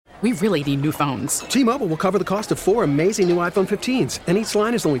We really need new phones. T-Mobile will cover the cost of 4 amazing new iPhone 15s, and each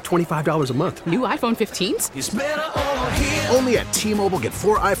line is only $25 a month. New iPhone 15s? It's better over here. Only at T-Mobile, get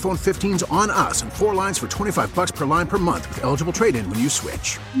 4 iPhone 15s on us and 4 lines for $25 per line per month with eligible trade-in when you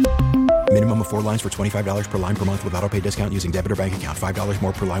switch. Minimum of 4 lines for $25 per line per month with autopay discount using debit or bank account. $5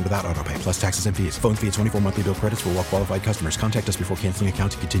 more per line without autopay, plus taxes and fees. Phone fee at 24 monthly bill credits for well-qualified customers. Contact us before canceling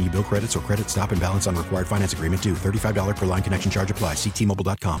account to continue bill credits or credit stop and balance on required finance agreement due. $35 per line connection charge applies. See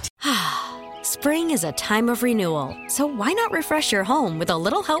T-Mobile.com. Spring is a time of renewal, so why not refresh your home with a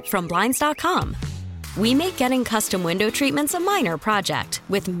little help from Blinds.com? We make getting custom window treatments a minor project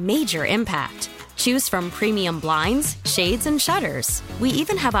with major impact. Choose from premium blinds, shades, and shutters. We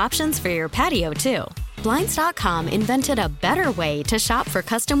even have options for your patio, too. Blinds.com invented a better way to shop for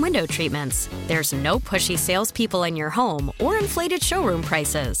custom window treatments. There's no pushy salespeople in your home or inflated showroom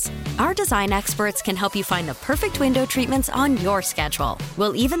prices. Our design experts can help you find the perfect window treatments on your schedule.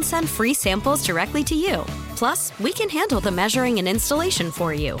 We'll even send free samples directly to you. Plus, we can handle the measuring and installation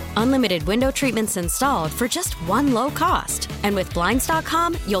for you. Unlimited window treatments installed for just one low cost. And with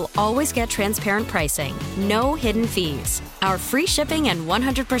Blinds.com, you'll always get transparent pricing. No hidden fees. Our free shipping and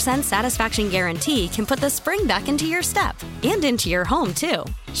 100% satisfaction guarantee can put the spring back into your step and into your home, too.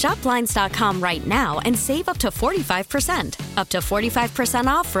 Shop Blinds.com right now and save up to 45%. Up to 45%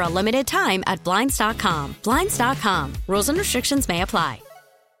 off for a limited time at Blinds.com. Blinds.com. Rules and restrictions may apply.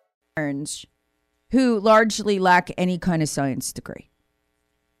 Who largely lack any kind of science degree.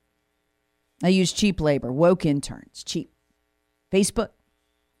 I use cheap labor, woke interns, cheap. Facebook.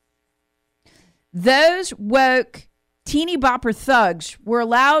 Those woke teeny bopper thugs were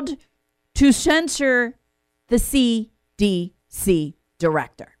allowed to censor the CDC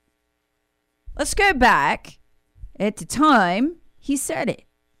director. Let's go back. At the time, he said it.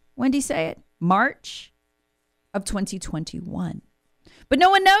 When did he say it? March of 2021. But no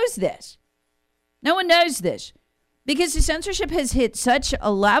one knows this. No one knows this because the censorship has hit such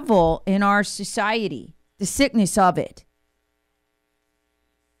a level in our society, the sickness of it,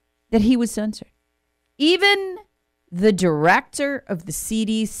 that he was censored. Even the director of the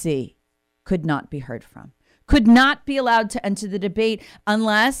CDC could not be heard from, could not be allowed to enter the debate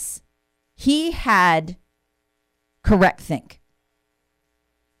unless he had correct think.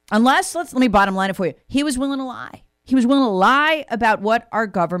 Unless, let me bottom line it for you, he was willing to lie. He was willing to lie about what our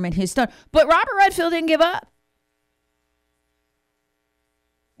government has done. But Robert Redfield didn't give up.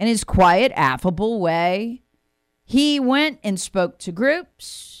 In his quiet, affable way, he went and spoke to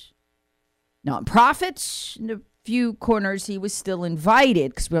groups, nonprofits. In a few corners, he was still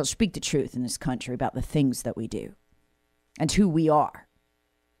invited because we don't speak the truth in this country about the things that we do and who we are.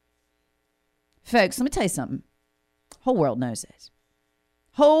 Folks, let me tell you something. Whole world knows this.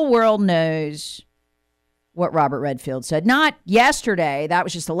 Whole world knows what Robert Redfield said. Not yesterday. That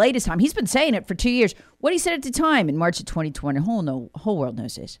was just the latest time. He's been saying it for 2 years. What he said at the time in March of 2020, whole world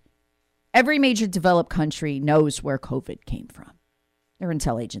knows this. Every major developed country knows where COVID came from. Their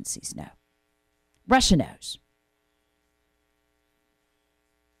intel agencies know. Russia knows.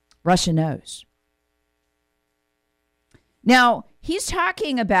 Russia knows. Now, he's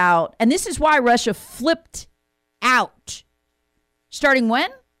talking about, and this is why Russia flipped out. Starting when?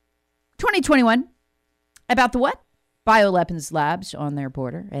 2021. About the what? Bioweapons labs on their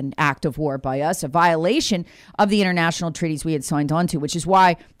border, an act of war by us, a violation of the international treaties we had signed on to, which is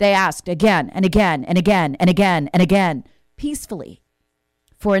why they asked again and again and again and again and again, peacefully,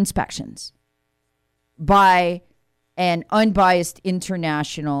 for inspections by an unbiased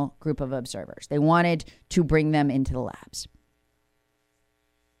international group of observers. They wanted to bring them into the labs.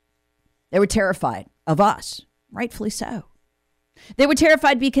 They were terrified of us, rightfully so. They were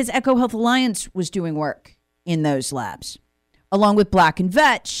terrified because EcoHealth Alliance was doing work in those labs, along with Black and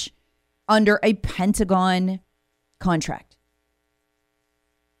Vetch, under a Pentagon contract.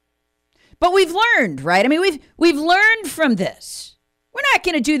 But we've learned, right? I mean, we've learned from this. We're not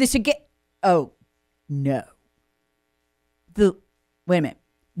going to do this again. Oh, no. Wait a minute.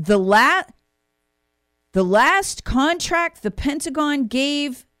 The last contract the Pentagon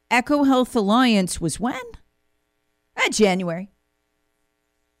gave EcoHealth Alliance was when? January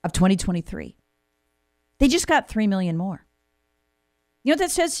of 2023. They just got $3 million more. You know what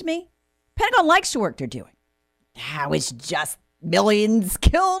that says to me? Pentagon likes the work they're doing. How is just millions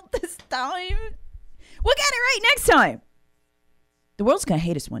killed this time? We'll get it right next time. The world's going to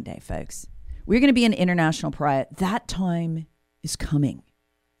hate us one day, folks. We're going to be an international pariah. That time is coming.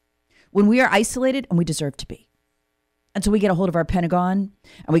 When we are isolated, and we deserve to be. Until we get a hold of our Pentagon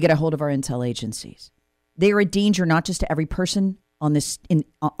and we get a hold of our intel agencies. They are a danger not just to every person on this in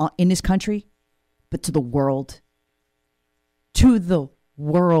this country, but to the world. To the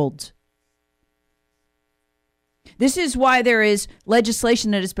world. This is why there is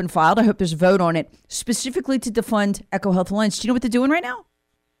legislation that has been filed. I hope there's a vote on it specifically to defund EcoHealth Alliance. Do you know what they're doing right now?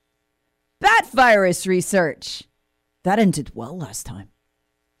 Bat virus research. That ended well last time.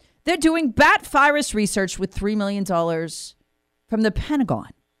 They're doing bat virus research with $3 million from the Pentagon.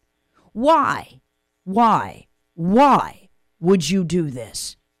 Why? Why would you do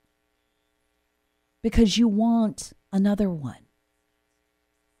this? Because you want another one.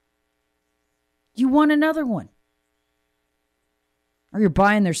 You want another one. Or you're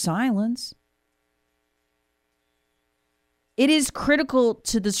buying their silence. It is critical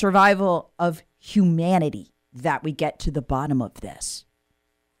to the survival of humanity that we get to the bottom of this.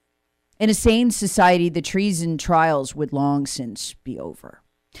 In a sane society, the treason trials would long since be over.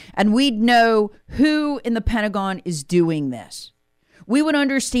 And we'd know who in the Pentagon is doing this. We would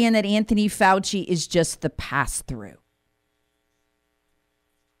understand that Anthony Fauci is just the pass-through.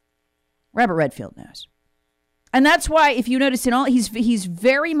 Robert Redfield knows. And that's why, if you notice in all, he's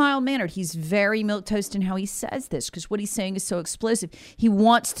very mild-mannered. He's very milquetoast in how he says this, because what he's saying is so explosive. He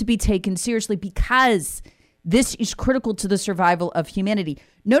wants to be taken seriously because this is critical to the survival of humanity.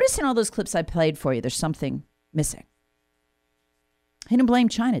 Notice in all those clips I played for you, there's something missing. He didn't blame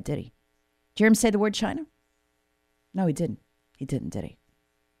China, did he? Did you hear him say the word China? No, he didn't. He didn't, did he?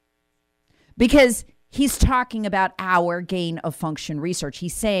 Because he's talking about our gain of function research.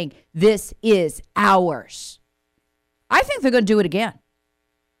 He's saying this is ours. I think they're going to do it again.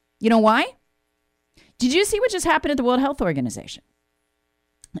 You know why? Did you see what just happened at the World Health Organization?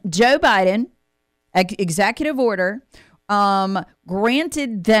 Joe Biden, executive order,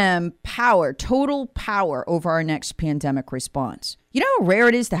 granted them power, total power over our next pandemic response. You know how rare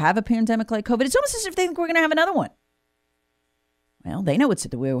it is to have a pandemic like COVID? It's almost as if they think we're going to have another one. Well, they know what's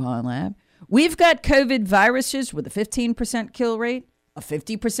at the Wuhan lab. We've got COVID viruses with a 15% kill rate, a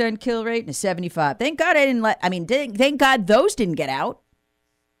 50% kill rate, and a 75%. Thank God thank God those didn't get out.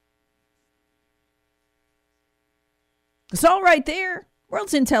 It's all right there.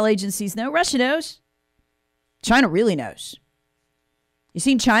 World's intel agencies know. Russia knows. China really knows. You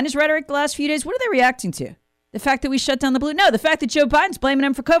seen China's rhetoric the last few days? What are they reacting to? The fact that we shut down the blue? No, the fact that Joe Biden's blaming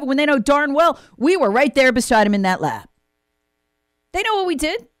them for COVID when they know darn well we were right there beside him in that lab. They know what we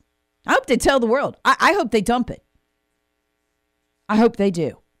did. I hope they tell the world. I hope they dump it. I hope they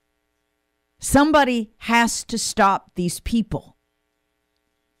do. Somebody has to stop these people.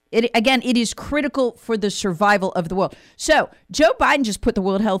 It is critical for the survival of the world. So Joe Biden just put the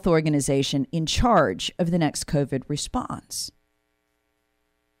World Health Organization in charge of the next COVID response.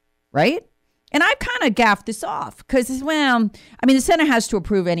 Right? And I've kind of gaffed this off because, the Senate has to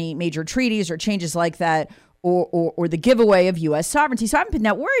approve any major treaties or changes like that or the giveaway of U.S. sovereignty. So I haven't been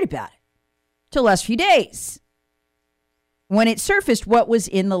that worried about it till the last few days when it surfaced what was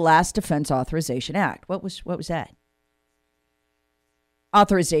in the last Defense Authorization Act. What was that?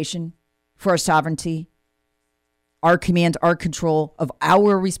 Authorization for our sovereignty, our command, our control of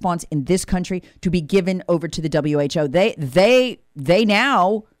our response in this country to be given over to the WHO. They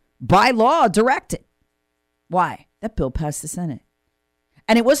now, by law, direct it. Why? That bill passed the Senate.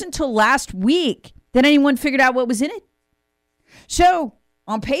 And it wasn't until last week that anyone figured out what was in it. So,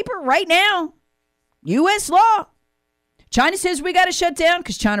 on paper, right now, U.S. law. China says we got to shut down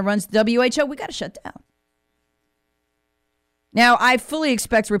because China runs the WHO. We got to shut down. Now, I fully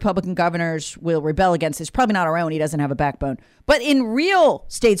expect Republican governors will rebel against this. Probably not our own. He doesn't have a backbone. But in real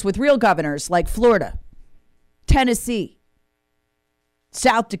states with real governors like Florida, Tennessee,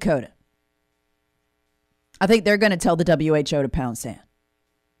 South Dakota, I think they're going to tell the WHO to pound sand.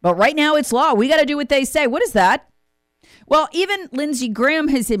 But right now it's law. We got to do what they say. What is that? Well, even Lindsey Graham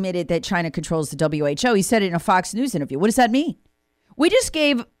has admitted that China controls the WHO. He said it in a Fox News interview. What does that mean? We just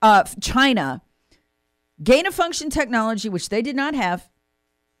gave China gain-of-function technology, which they did not have,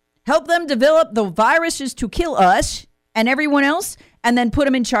 help them develop the viruses to kill us and everyone else, and then put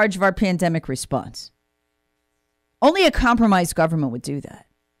them in charge of our pandemic response. Only a compromised government would do that.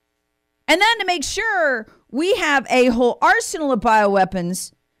 And then to make sure we have a whole arsenal of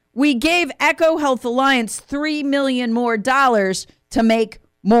bioweapons, we gave EcoHealth Alliance $3 million more to make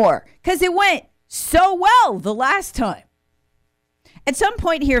more because it went so well the last time. At some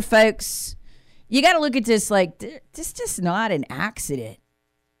point here, folks, you got to look at this like this is just not an accident.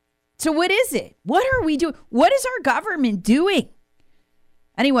 So what is it? What are we doing? What is our government doing?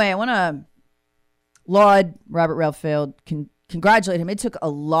 Anyway, I want to laud Robert Redfield, congratulate him. It took a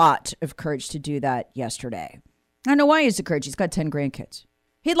lot of courage to do that yesterday. I don't know why he has the courage. He's got 10 grandkids.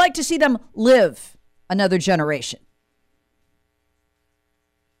 He'd like to see them live another generation.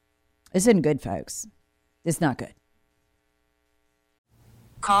 This isn't good, folks. It's not good.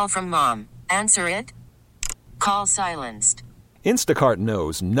 Call from mom. Answer it. Call silenced. Instacart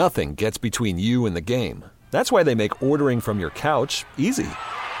knows nothing gets between you and the game. That's why they make ordering from your couch easy.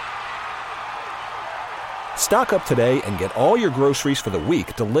 Stock up today and get all your groceries for the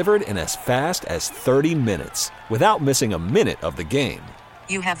week delivered in as fast as 30 minutes without missing a minute of the game.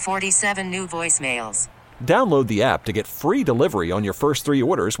 You have 47 new voicemails. Download the app to get free delivery on your first 3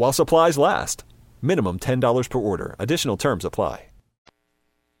 orders while supplies last. Minimum $10 per order. Additional terms apply.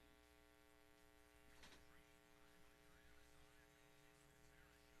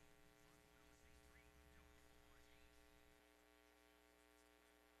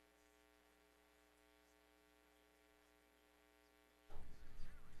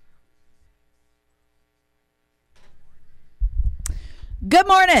 Good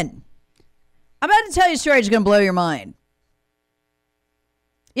morning. I'm about to tell you a story that's going to blow your mind.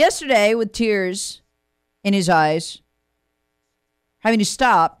 Yesterday, with tears in his eyes, having to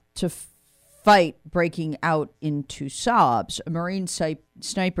stop to fight breaking out into sobs, a Marine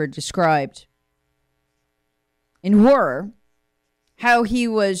sniper described in horror how he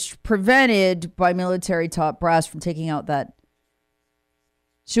was prevented by military top brass from taking out that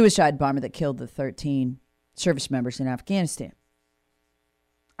suicide bomber that killed the 13 service members in Afghanistan.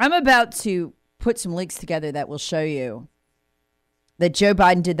 I'm about to put some links together that will show you that Joe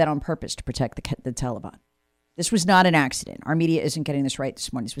Biden did that on purpose to protect the Taliban. This was not an accident. Our media isn't getting this right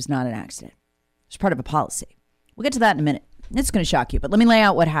this morning. This was not an accident. It's part of a policy. We'll get to that in a minute. It's going to shock you, but let me lay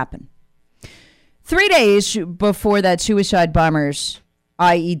out what happened. 3 days before that suicide bomber's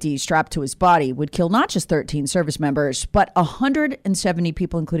IED strapped to his body would kill not just 13 service members, but 170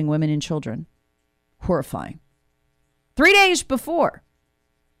 people, including women and children. Horrifying. 3 days before,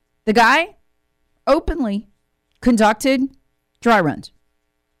 the guy openly conducted dry runs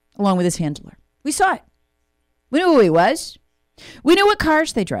along with his handler. We saw it. We knew who he was. We knew what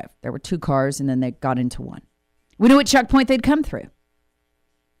cars they drove. There were 2 cars and then they got into one. We knew what checkpoint they'd come through.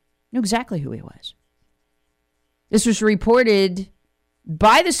 Knew exactly who he was. This was reported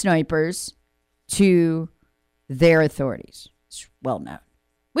by the snipers to their authorities. It's well known.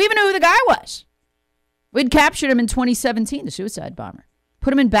 We even knew who the guy was. We'd captured him in 2017, the suicide bomber.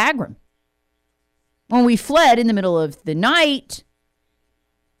 Put him in Bagram. When we fled in the middle of the night,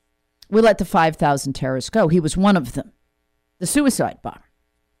 we let the 5,000 terrorists go. He was one of them, the suicide bomber.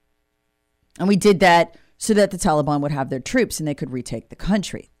 And we did that so that the Taliban would have their troops and they could retake the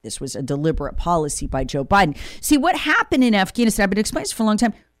country. This was a deliberate policy by Joe Biden. See, what happened in Afghanistan, I've been explaining this for a long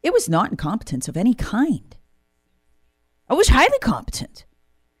time, it was not incompetence of any kind. It was highly competent.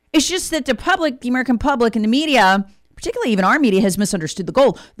 It's just that the public, the American public and the media, particularly even our media, has misunderstood the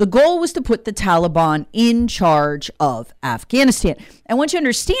goal. The goal was to put the Taliban in charge of Afghanistan. And once you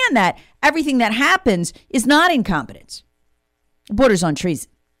understand that, everything that happens is not incompetence. It borders on treason.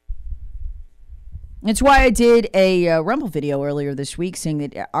 It's why I did a Rumble video earlier this week saying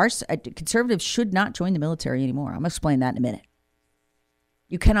that our conservatives should not join the military anymore. I'm going to explain that in a minute.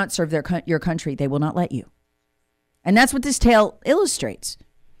 You cannot serve your country. They will not let you. And that's what this tale illustrates.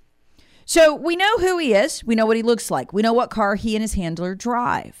 So we know who he is. We know what he looks like. We know what car he and his handler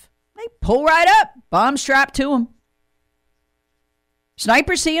drive. They pull right up, bomb strapped to him.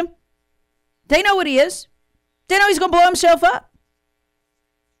 Snipers see him. They know what he is. They know he's going to blow himself up.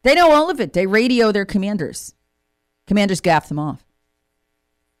 They know all of it. They radio their commanders. Commanders gaff them off.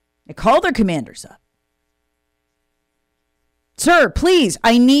 They call their commanders up. Sir, please,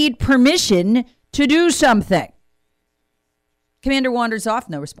 I need permission to do something. Commander wanders off,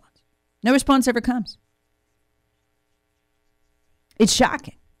 no response. No response ever comes. It's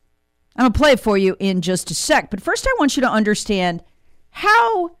shocking. I'm going to play it for you in just a sec. But first, I want you to understand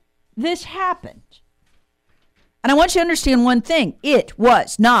how this happened. And I want you to understand one thing. It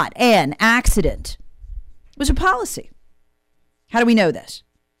was not an accident. It was a policy. How do we know this?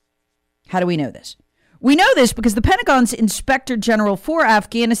 How do we know this? We know this because the Pentagon's Inspector General for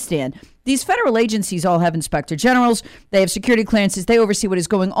Afghanistan, these federal agencies all have inspector generals. They have security clearances. They oversee what is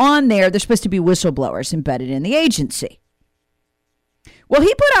going on there. They're supposed to be whistleblowers embedded in the agency. Well,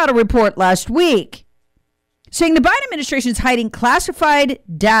 he put out a report last week saying the Biden administration is hiding classified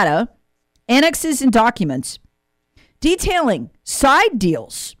data, annexes, and documents detailing side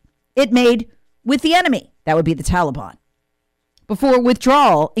deals it made with the enemy. That would be the Taliban. Before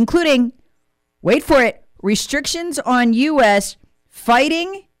withdrawal, including, wait for it, restrictions on U.S.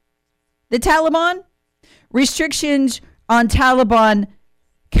 fighting the Taliban, restrictions on Taliban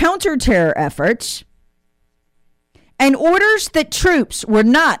counterterror efforts, and orders that troops were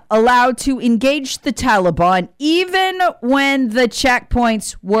not allowed to engage the Taliban even when the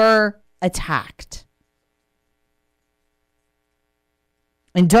checkpoints were attacked.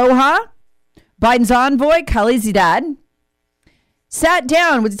 In Doha, Biden's envoy, Khalilzad, sat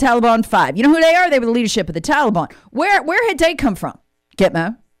down with the Taliban 5. You know who they are? They were the leadership of the Taliban. Where had they come from?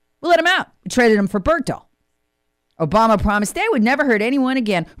 Gitmo. We let them out. We traded them for Bergdahl. Obama promised they would never hurt anyone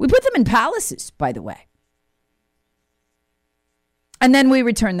again. We put them in palaces, by the way. And then we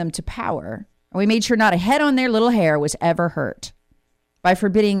returned them to power. And we made sure not a head on their little hair was ever hurt by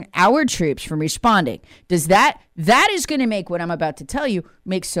forbidding our troops from responding. That is going to make what I'm about to tell you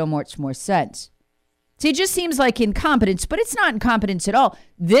make so much more sense. See, it just seems like incompetence, but it's not incompetence at all.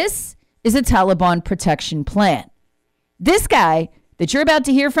 This is a Taliban protection plan. This guy that you're about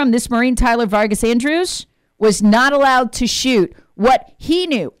to hear from, this Marine Tyler Vargas Andrews, was not allowed to shoot what he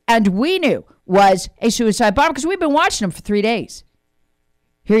knew and we knew was a suicide bomber because we've been watching him for 3 days.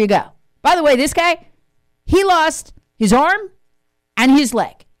 Here you go. By the way, this guy, he lost his arm and his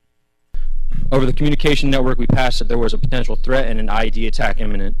leg. Over the communication network, we passed that there was a potential threat and an IED attack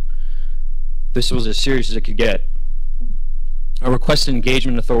imminent. This was as serious as it could get. I requested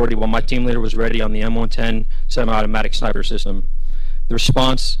engagement authority while my team leader was ready on the M110 semi-automatic sniper system. The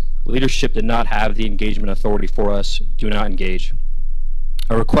response, leadership did not have the engagement authority for us. Do not engage.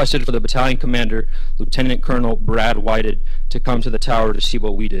 I requested for the battalion commander, Lieutenant Colonel Brad Whited, to come to the tower to see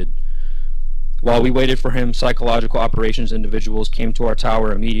what we did. While we waited for him, psychological operations individuals came to our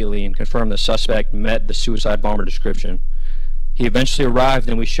tower immediately and confirmed the suspect met the suicide bomber description. He eventually arrived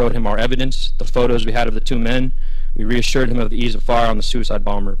and we showed him our evidence, the photos we had of the two men. We reassured him of the ease of fire on the suicide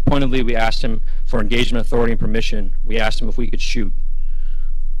bomber. Pointedly, we asked him for engagement authority and permission. We asked him if we could shoot.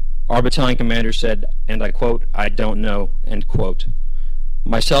 Our battalion commander said, and I quote, "I don't know," end quote.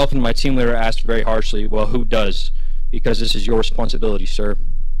 Myself and my team leader asked very harshly, "Well, who does? Because this is your responsibility, sir."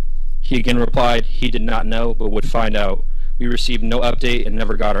 He again replied he did not know, but would find out. We received no update and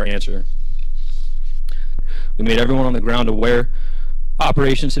never got our answer. We made everyone on the ground aware.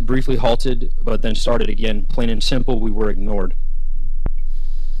 Operations had briefly halted, but then started again. Plain and simple, we were ignored.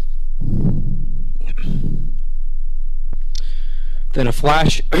 Then a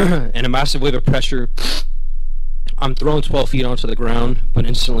flash and a massive wave of pressure. I'm thrown 12 feet onto the ground, but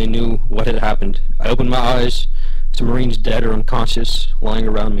instantly knew what had happened. I opened my eyes to Marines dead or unconscious lying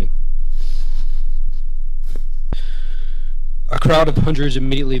around me. A crowd of hundreds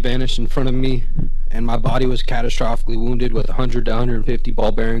immediately vanished in front of me, and my body was catastrophically wounded with 100 to 150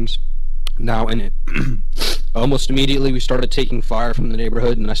 ball bearings now in it. Almost immediately we started taking fire from the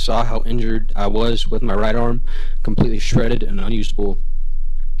neighborhood, and I saw how injured I was with my right arm completely shredded and unusable.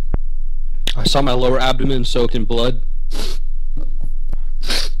 I saw my lower abdomen soaked in blood.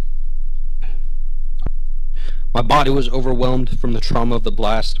 My body was overwhelmed from the trauma of the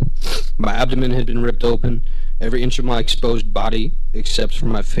blast. My abdomen had been ripped open, every inch of my exposed body except for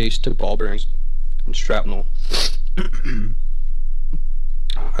my face to ball bearings and shrapnel.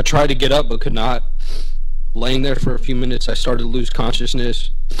 I tried to get up but could not. Laying there for a few minutes, I started to lose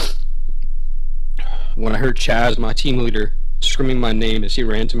consciousness when I heard Chaz, my team leader, screaming my name as he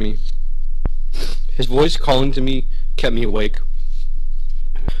ran to me. His voice calling to me kept me awake.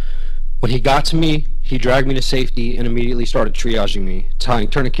 When he got to me, he dragged me to safety and immediately started triaging me, tying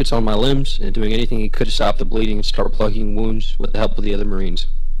tourniquets on my limbs and doing anything he could to stop the bleeding and start plugging wounds with the help of the other Marines.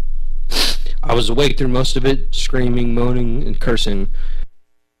 I was awake through most of it, screaming, moaning, and cursing.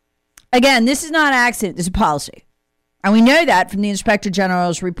 Again, this is not an accident. This is a policy. And we know that from the Inspector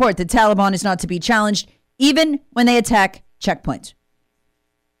General's report. The Taliban is not to be challenged even when they attack checkpoints.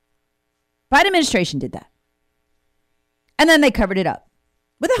 Biden administration did that. And then they covered it up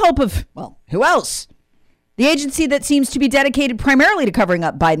with the help of, well, who else? The agency that seems to be dedicated primarily to covering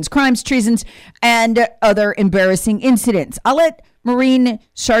up Biden's crimes, treasons, and other embarrassing incidents. I'll let Marine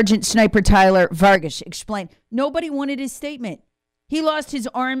Sergeant Sniper Tyler Vargas explain. Nobody wanted his statement. He lost his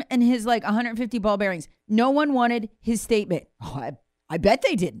arm and his 150 ball bearings. No one wanted his statement. Oh, I bet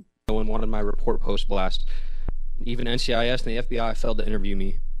they didn't. No one wanted my report post-blast. Even NCIS and the FBI failed to interview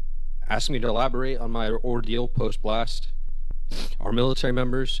me. Asked me to elaborate on my ordeal post-blast. Our military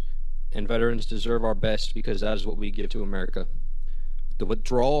members and veterans deserve our best because that is what we give to America. The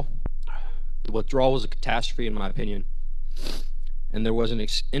withdrawal was a catastrophe in my opinion. And there was an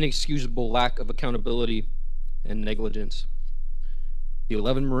inexcusable lack of accountability and negligence. The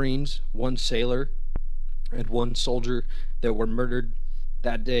 11 Marines, 1 sailor, and 1 soldier that were murdered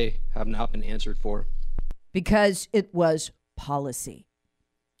that day have not been answered for. Because it was policy.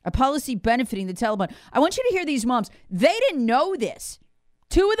 A policy benefiting the Taliban. I want you to hear these moms. They didn't know this.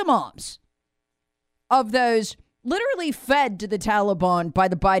 2 of the moms of those literally fed to the Taliban by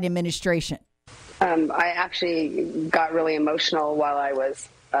the Biden administration. I actually got really emotional while I was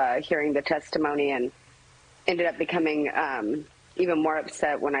hearing the testimony and ended up becoming even more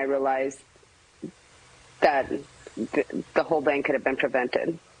upset when I realized that the whole thing could have been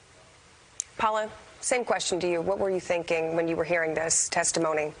prevented. Paula, same question to you. What were you thinking when you were hearing this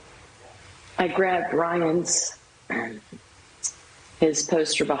testimony? I grabbed Ryan's, his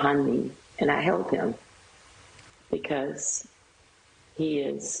poster behind me, and I held him because he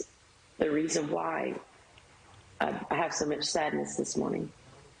is the reason why I have so much sadness this morning.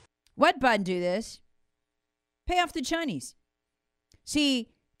 What button do this? Pay off the Chinese. See,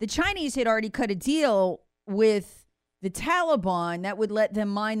 the Chinese had already cut a deal with the Taliban that would let them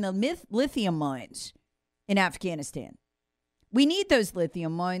mine the lithium mines in Afghanistan. We need those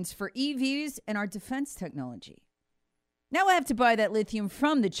lithium mines for EVs and our defense technology. Now I have to buy that lithium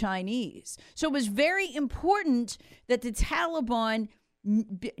from the Chinese. So it was very important that the Taliban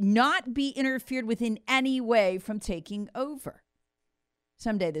not be interfered with in any way from taking over.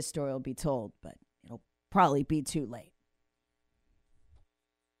 Someday this story will be told, but it'll probably be too late.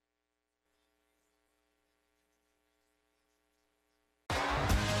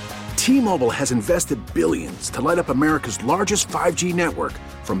 T-Mobile has invested billions to light up America's largest 5G network,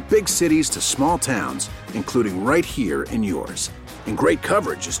 from big cities to small towns, including right here in yours. And great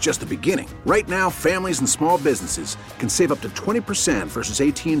coverage is just the beginning. Right now, families and small businesses can save up to 20% versus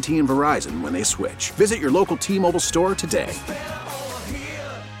AT&T and Verizon when they switch. Visit your local T-Mobile store today.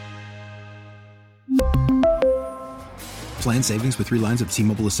 Plan savings with 3 lines of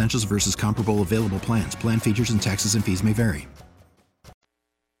T-Mobile Essentials versus comparable available plans. Plan features and taxes and fees may vary.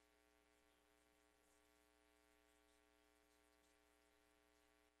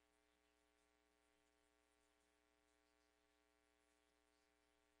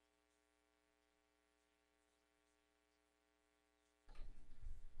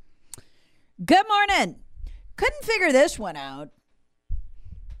 Good morning. Couldn't figure this one out.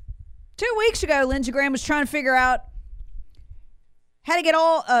 2 weeks ago, Lindsey Graham was trying to figure out how to get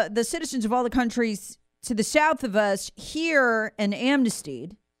all the citizens of all the countries to the south of us here and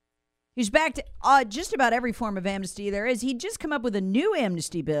amnestied. He's back to just about every form of amnesty there is. He'd just come up with a new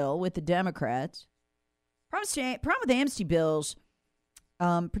amnesty bill with the Democrats. Problem with amnesty bills,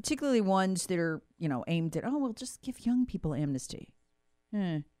 particularly ones that are, aimed at, we'll just give young people amnesty.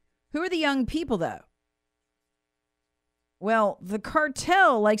 Who are the young people, though? Well, the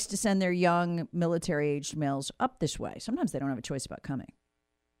cartel likes to send their young military-aged males up this way. Sometimes they don't have a choice about coming.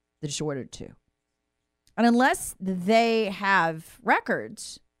 They're just ordered to. And unless they have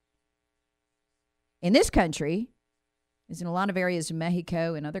records in this country, as in a lot of areas in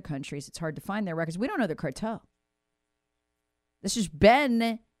Mexico and other countries, it's hard to find their records. We don't know the cartel. This has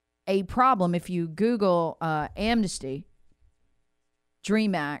been a problem. If you Google amnesty,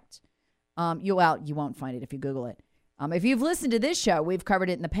 DREAM Act, you won't find it if you Google it. If you've listened to this show, we've covered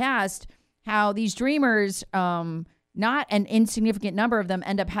it in the past, how these dreamers, not an insignificant number of them,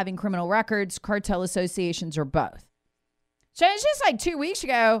 end up having criminal records, cartel associations, or both. So it's just like 2 weeks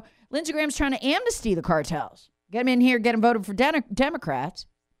ago, Lindsey Graham's trying to amnesty the cartels. Get them in here, get them voted for Democrats.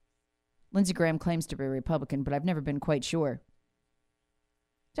 Lindsey Graham claims to be a Republican, but I've never been quite sure.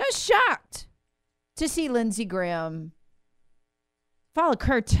 So I was shocked to see Lindsey Graham file a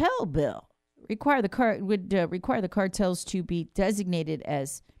cartel bill. Require the cartels to be designated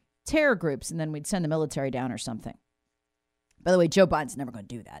as terror groups, and then we'd send the military down or something. By the way, Joe Biden's never going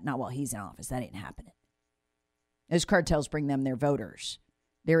to do that. Not while he's in office. That ain't happening. Those cartels bring them their voters.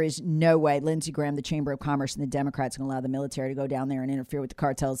 There is no way Lindsey Graham, the Chamber of Commerce, and the Democrats can allow the military to go down there and interfere with the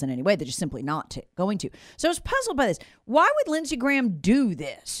cartels in any way. They're just simply not going to. So I was puzzled by this. Why would Lindsey Graham do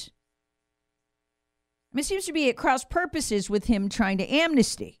this? I mean, it seems to be at cross purposes with him trying to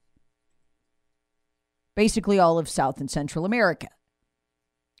amnesty basically all of South and Central America.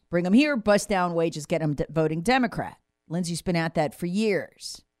 Bring them here, bust down wages, get them voting Democrat. Lindsey's been at that for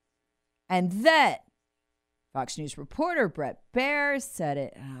years. And then Fox News reporter Bret Baier said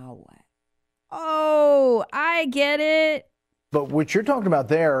it. Oh, I get it. But what you're talking about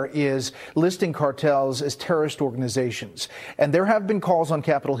there is listing cartels as terrorist organizations. And there have been calls on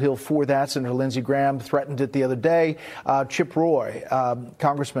Capitol Hill for that. Senator Lindsey Graham threatened it the other day. Chip Roy,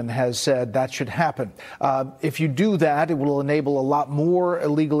 congressman, has said that should happen. If you do that, it will enable a lot more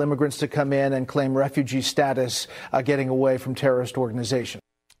illegal immigrants to come in and claim refugee status, getting away from terrorist organizations.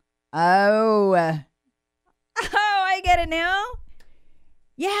 I get it now.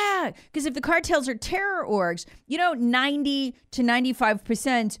 Yeah, because if the cartels are terror orgs, 90 to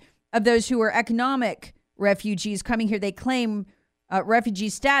 95% of those who are economic refugees coming here, they claim refugee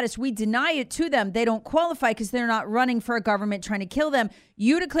status. We deny it to them. They don't qualify because they're not running for a government trying to kill them.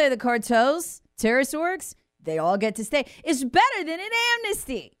 You declare the cartels terrorist orgs, they all get to stay. It's better than an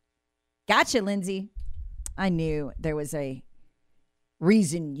amnesty. Gotcha, Lindsey. I knew there was a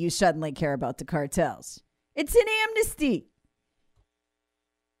reason you suddenly care about the cartels. It's an amnesty.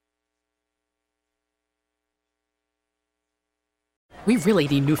 We really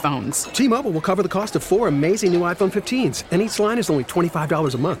need new phones. T-Mobile will cover the cost of 4 amazing new iPhone 15s, and each line is only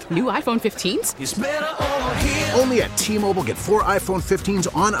 $25 a month. New iPhone 15s? It's better over here. Only at T-Mobile, get 4 iPhone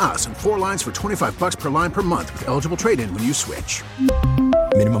 15s on us and 4 lines for $25 per line per month with eligible trade-in when you switch.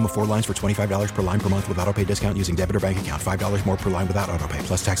 Minimum of 4 lines for $25 per line per month with autopay discount using debit or bank account. $5 more per line without autopay,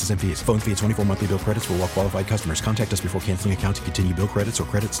 plus taxes and fees. Phone fee at 24 monthly bill credits for well-qualified customers. Contact us before canceling account to continue bill credits or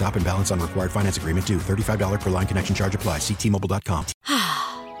credit stop and balance on required finance agreement due. $35 per line connection charge applies. See T-Mobile.com.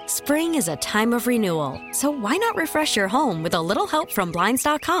 Spring is a time of renewal, so why not refresh your home with a little help from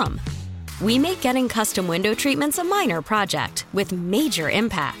Blinds.com? We make getting custom window treatments a minor project with major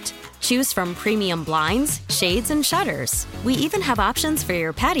impact. Choose from premium blinds, shades, and shutters. We even have options for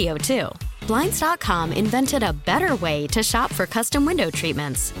your patio, too. Blinds.com invented a better way to shop for custom window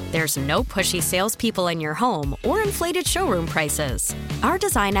treatments. There's no pushy salespeople in your home or inflated showroom prices. Our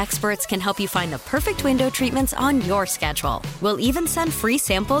design experts can help you find the perfect window treatments on your schedule. We'll even send free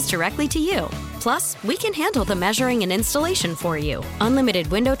samples directly to you. Plus, we can handle the measuring and installation for you. Unlimited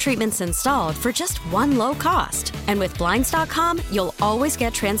window treatments installed for just one low cost. And with Blinds.com, you'll always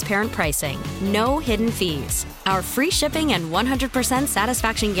get transparent pricing. No hidden fees. Our free shipping and 100%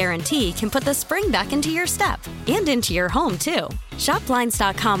 satisfaction guarantee can put the spring back into your step and into your home, too. Shop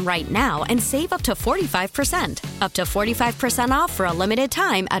Blinds.com right now and save up to 45%. Up to 45% off for a limited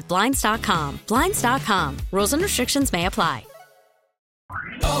time at Blinds.com. Blinds.com. Rules and restrictions may apply.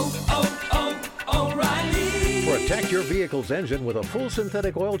 Protect your vehicle's engine with a full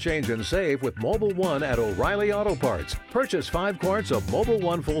synthetic oil change and save with Mobil 1 at O'Reilly Auto Parts. Purchase 5 quarts of Mobil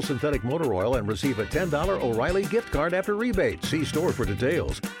 1 full synthetic motor oil and receive a $10 O'Reilly gift card after rebate. See store for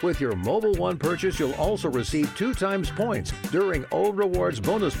details. With your Mobil 1 purchase, you'll also receive 2 times points during O Rewards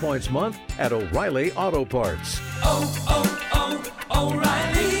Bonus Points Month at O'Reilly Auto Parts.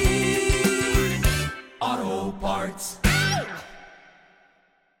 O'Reilly.